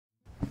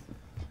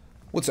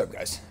What's up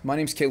guys, my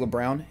name's Caleb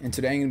Brown and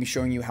today I'm going to be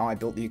showing you how I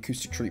built the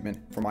acoustic treatment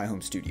for my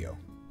home studio.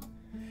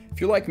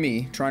 If you're like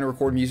me, trying to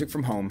record music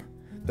from home,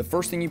 the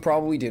first thing you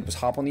probably did was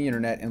hop on the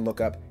internet and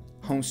look up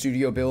home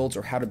studio builds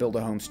or how to build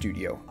a home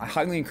studio. I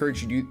highly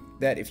encourage you to do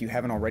that if you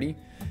haven't already,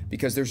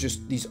 because there's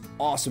just these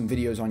awesome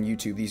videos on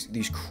YouTube,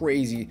 these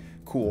crazy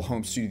cool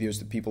home studios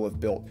that people have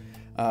built.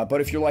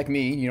 But if you're like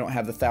me, you don't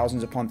have the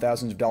thousands upon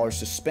thousands of dollars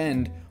to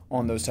spend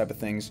on those type of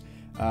things.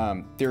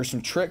 There are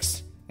some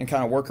tricks and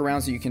kind of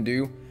workarounds that you can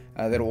do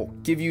that will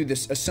give you a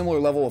similar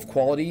level of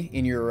quality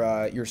in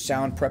your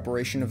sound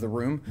preparation of the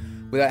room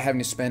without having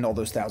to spend all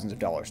those thousands of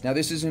dollars. Now,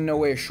 this is in no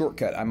way a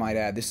shortcut, I might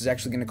add. This is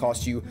actually going to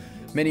cost you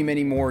many,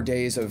 many more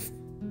days of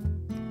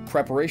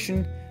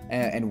preparation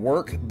and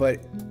work, but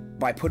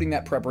by putting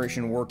that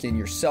preparation work in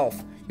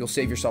yourself, you'll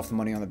save yourself the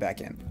money on the back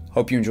end.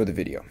 Hope you enjoy the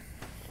video.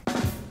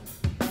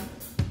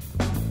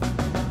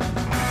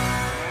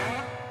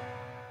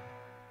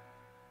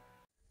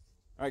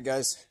 Alright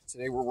guys,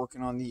 today we're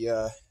working on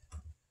the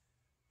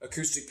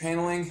acoustic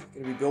paneling.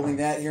 Going to be building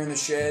that here in the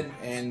shed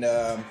and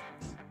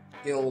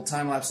get a little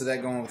time lapse of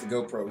that going with the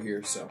GoPro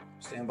here, so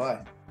stand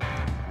by.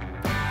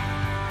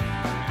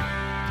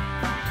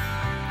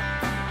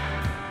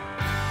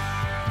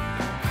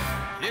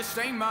 This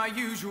ain't my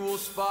usual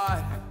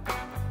spot.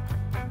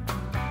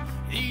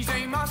 These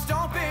ain't my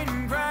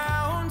stomping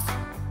grounds.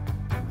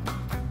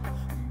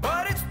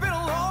 But it's been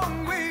a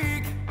long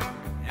week.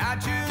 I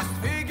just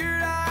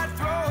figured I'd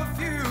throw a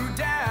few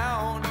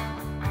down.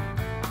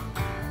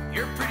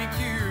 You're pretty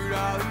cute,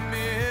 I'll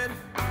admit.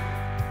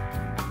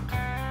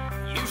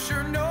 You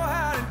sure know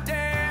how to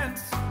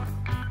dance.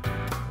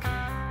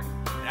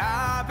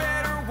 I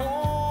better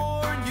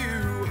warn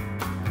you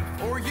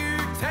before you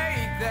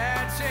take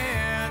that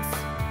chance.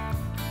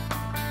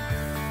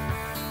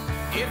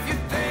 If you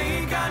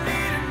think I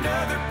need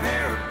another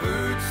pair of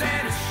boots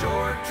and a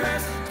short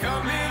dress,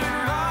 come in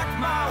and rock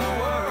my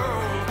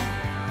world.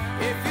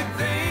 If you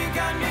think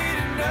I need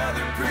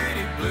another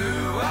pretty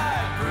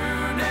blue-eyed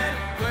brunette,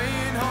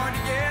 playing hard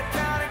to get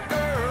kind of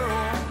girl.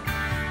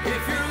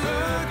 If you're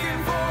looking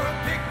for a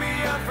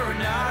pick-me-up for a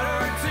night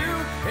or two,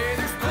 hey,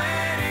 there's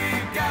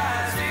plenty of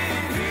guys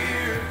in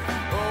here.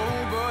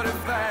 Oh, but if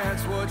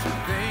that's what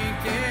you're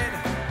thinking,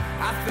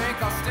 I think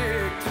I'll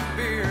stick to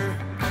beer.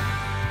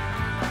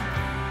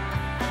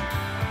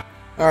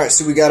 Alright,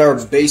 so we got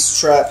our bass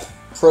trap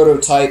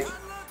prototype.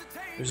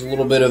 There's a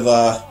little bit of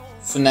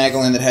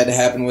finagling that had to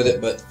happen with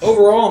it, but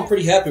overall I'm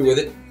pretty happy with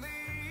it.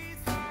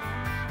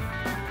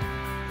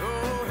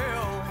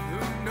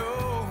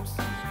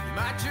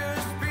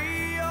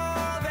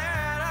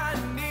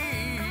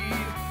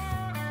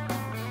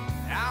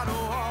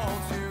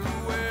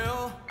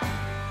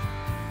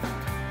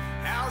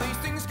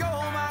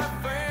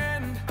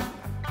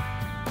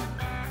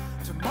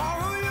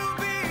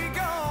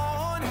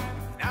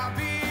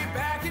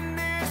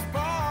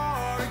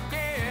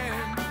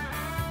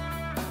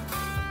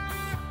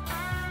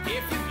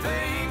 If you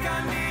think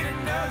I need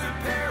another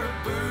pair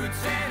of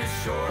boots and a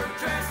short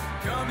dress,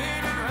 come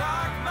in and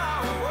rock my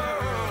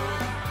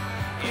world.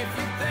 If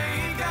you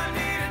think I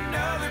need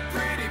another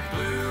pretty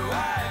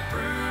blue-eyed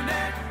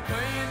brunette,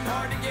 playing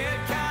hard to get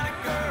kind of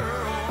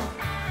girl.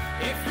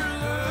 If you're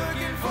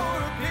looking for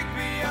a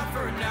pick-me-up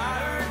for a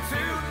night or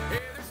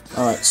two.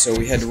 Alright, so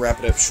we had to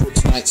wrap it up short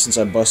tonight since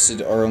I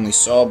busted our only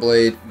saw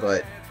blade,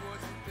 but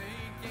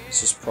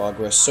this is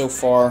progress so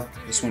far.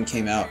 This one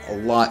came out a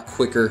lot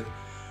quicker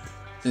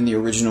than the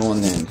original,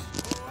 and then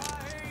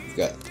we've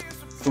got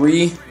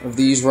 3 of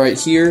these right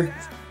here,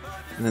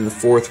 and then the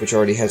 4th, which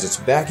already has its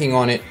backing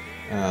on it.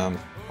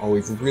 All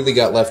we've really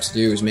got left to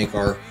do is make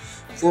our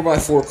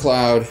 4x4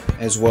 cloud,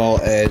 as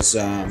well as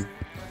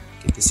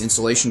get this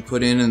insulation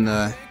put in and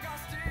the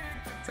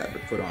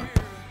fabric put on.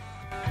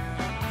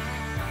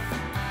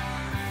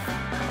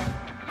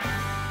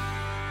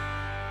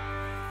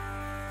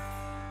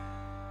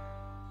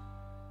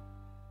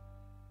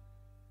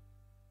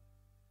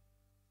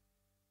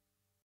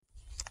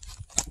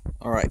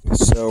 Alright,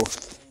 so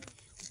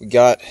we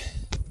got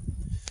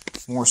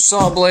more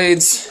saw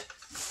blades,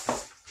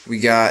 we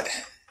got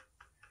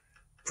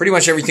pretty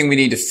much everything we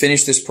need to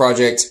finish this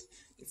project,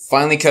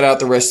 finally cut out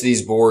the rest of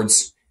these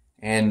boards,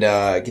 and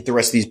get the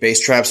rest of these bass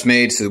traps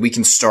made so that we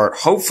can start,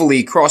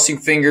 hopefully, crossing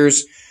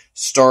fingers,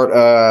 start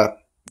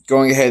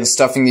going ahead and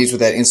stuffing these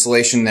with that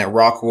insulation, that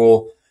rock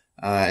wool,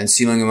 and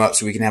sealing them up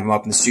so we can have them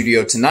up in the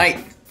studio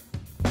tonight.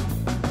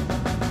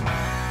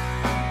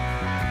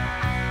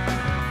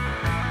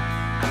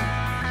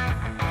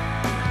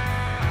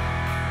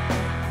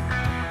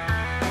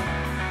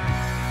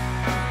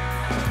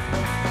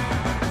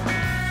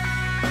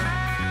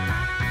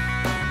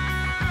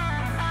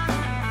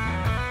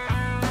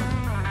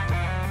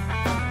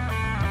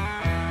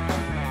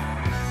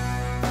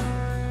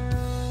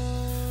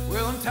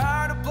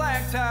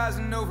 Ties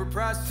and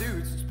overpriced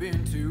suits. It's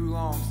been too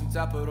long since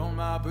I put on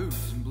my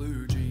boots and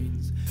blue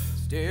jeans,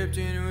 stepped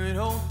into an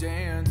old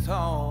dance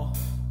hall.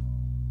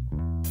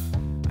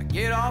 I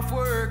get off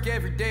work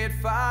every day at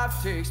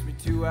 5, takes me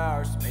 2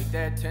 hours to make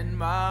that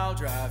 10-mile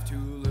drive to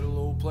a little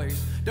old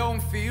place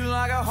don't feel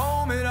like a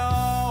home at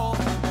all.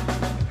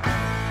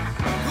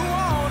 Go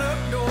on up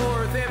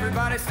north,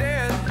 everybody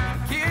said,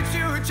 get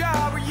you a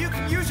job where you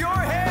can use your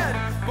head.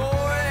 Boy,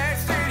 that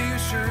city will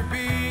sure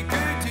be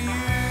good to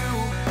you.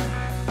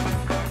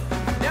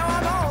 Now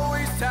I'm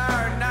always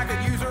tired and I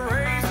could use a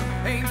raise.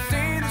 Ain't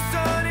seen the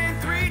sun in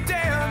 3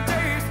 damn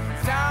days.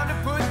 It's time to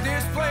put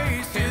this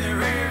place in the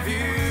rear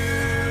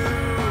view.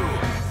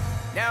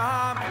 Now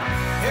I'm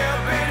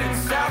hell-bent and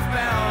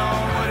southbound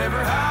on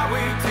whatever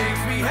highway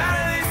takes me out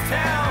of this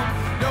town.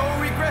 No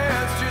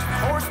regrets, just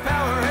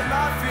horsepower at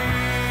my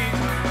feet.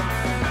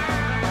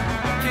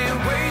 Can't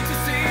wait to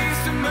see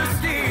some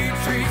mesquite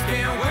trees.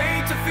 Can't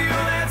wait to feel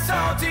that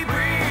salty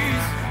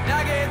breeze. When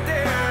I get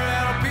there,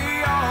 that'll be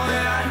all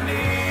that I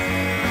need.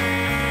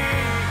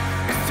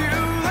 It's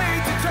too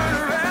late to turn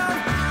around,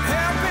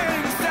 hell-bent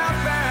and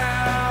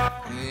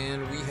southbound. And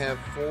we have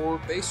 4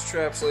 bass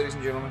traps, ladies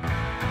and gentlemen.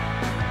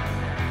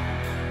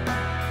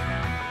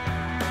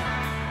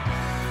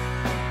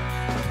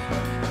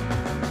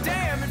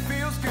 Damn, it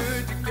feels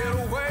good to get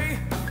away.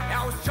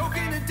 I was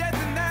choking to death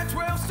in that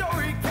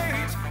 12-story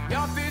cage. The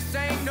office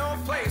ain't no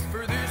place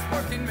for this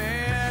working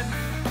man.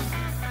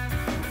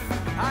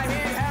 I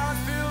hit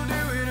Hallettsville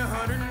doing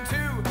 102.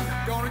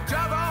 Gonna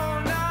drive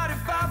all night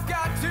if I've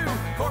got to.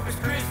 Corpus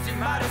Christi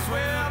might as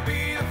well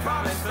be the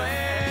promised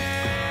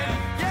land.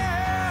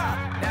 Yeah,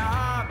 now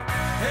I'm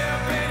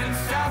hell-bent and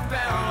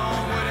southbound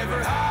on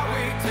whatever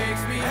highway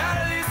takes me out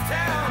of this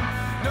town.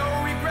 No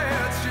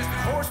regrets, just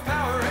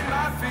horsepower at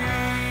my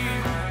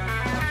feet.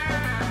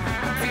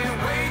 Can't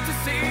wait to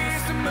see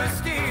some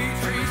mesquite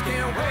trees.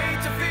 Can't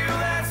wait to feel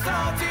that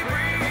salty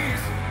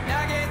breeze. When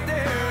I get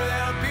there,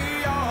 that'll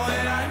be all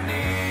that I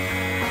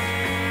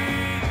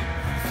need.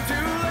 It's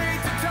too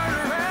late to turn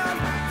around,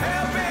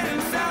 hell-bent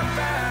and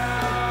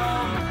southbound.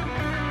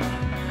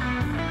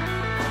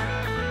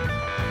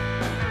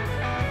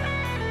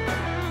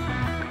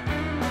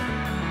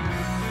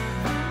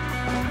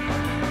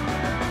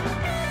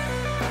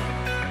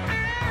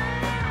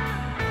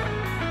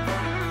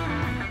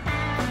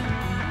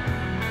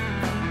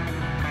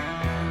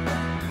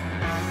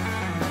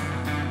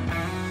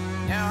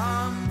 Now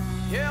I'm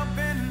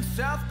hell-bent and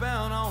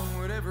southbound on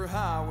whatever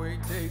highway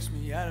takes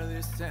me out of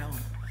this town.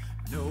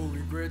 No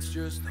regrets,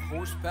 just the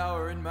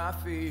horsepower in my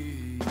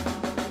feet.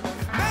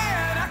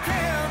 Man, I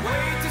can't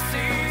wait to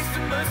see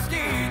some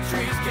mesquite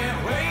trees.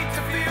 Can't wait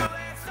to feel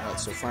that Alright,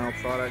 so final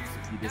product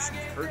with the addition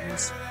of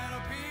curtains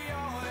that'll be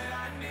all that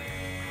I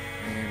need.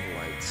 and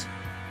lights.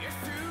 It's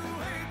too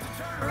late to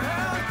turn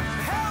around,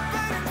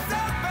 hell-bent and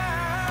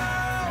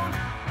southbound.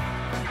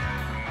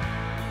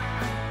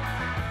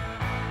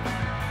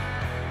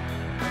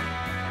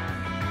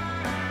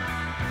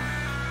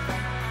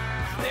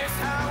 This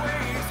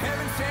highway's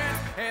heaven sent